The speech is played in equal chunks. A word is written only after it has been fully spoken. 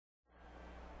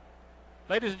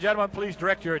Ladies and gentlemen, please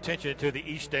direct your attention to the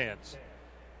east stands.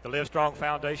 The LiveStrong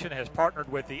Foundation has partnered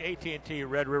with the AT&T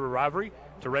Red River Rivalry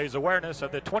to raise awareness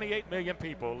of the 28 million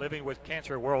people living with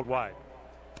cancer worldwide.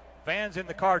 Fans in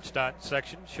the card stunt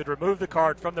section should remove the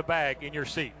card from the bag in your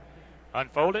seat.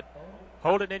 Unfold it,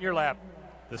 hold it in your lap.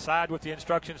 The side with the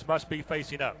instructions must be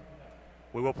facing up.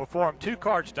 We will perform 2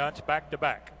 card stunts back to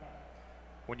back.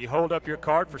 When you hold up your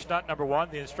card for stunt number 1,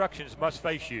 the instructions must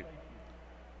face you.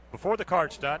 Before the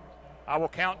card stunt, I will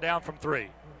count down from 3.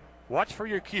 Watch for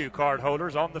your cue card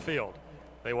holders on the field.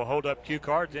 They will hold up cue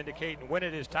cards indicating when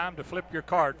it is time to flip your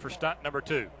card for stunt number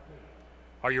 2.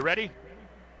 Are you ready?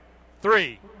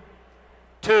 3,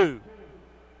 2,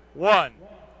 1.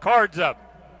 Cards up.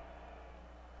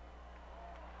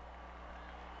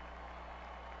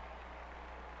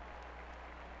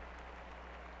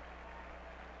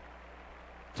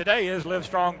 Today is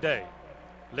LiveStrong Day.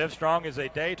 LiveStrong is a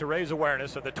day to raise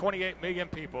awareness of the 28 million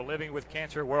people living with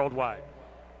cancer worldwide.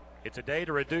 It's a day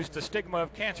to reduce the stigma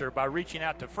of cancer by reaching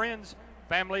out to friends,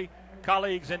 family,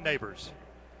 colleagues, and neighbors.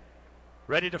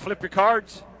 Ready to flip your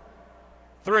cards?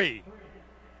 3,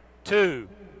 2,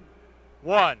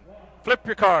 1. Flip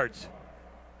your cards.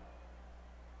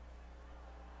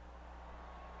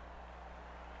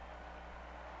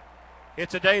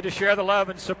 It's a day to share the love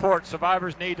and support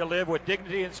survivors need to live with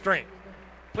dignity and strength.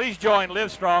 Please join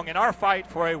LiveStrong in our fight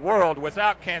for a world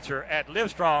without cancer at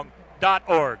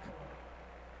livestrong.org.